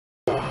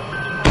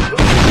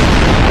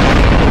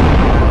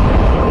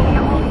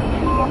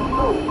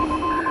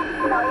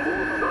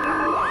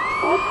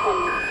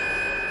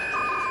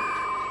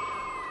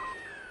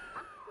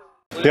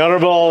The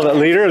Honourable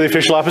Leader of the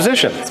Official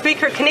Opposition.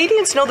 Speaker,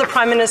 Canadians know the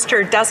Prime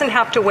Minister doesn't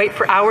have to wait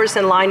for hours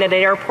in line at an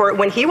airport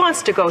when he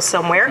wants to go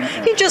somewhere.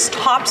 He just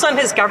hops on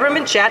his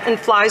government jet and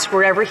flies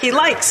wherever he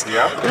likes.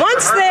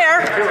 Once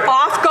there,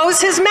 off goes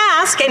his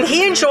mask and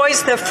he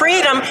enjoys the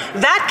freedom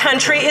that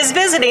country is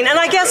visiting. And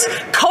I guess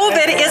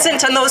COVID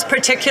isn't in those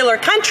particular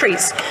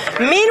countries.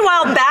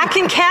 Meanwhile, back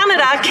in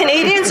Canada,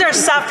 Canadians are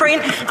suffering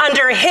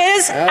under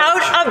his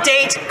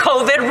out-of-date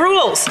COVID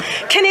rules.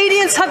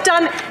 Canadians have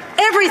done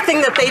everything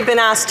that they've been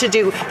asked to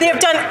do. They have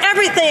done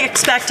everything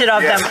expected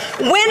of them.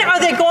 When are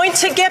they going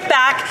to get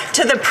back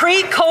to the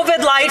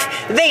pre-COVID life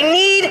they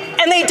need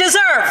and they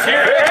deserve?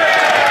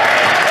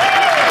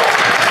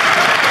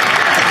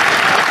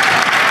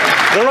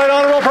 The Right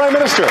Honourable Prime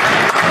Minister.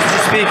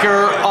 Mr.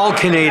 Speaker, all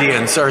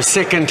Canadians are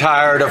sick and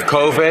tired of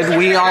COVID.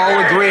 We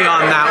all agree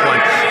on that one.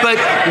 But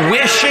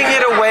wishing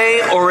it away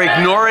or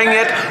ignoring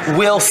it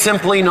will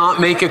simply not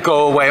make it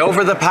go away.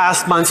 Over the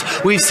past months,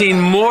 we've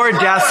seen more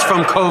deaths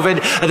from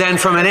COVID than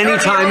from at any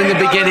time in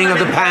the beginning of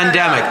the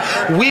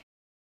pandemic.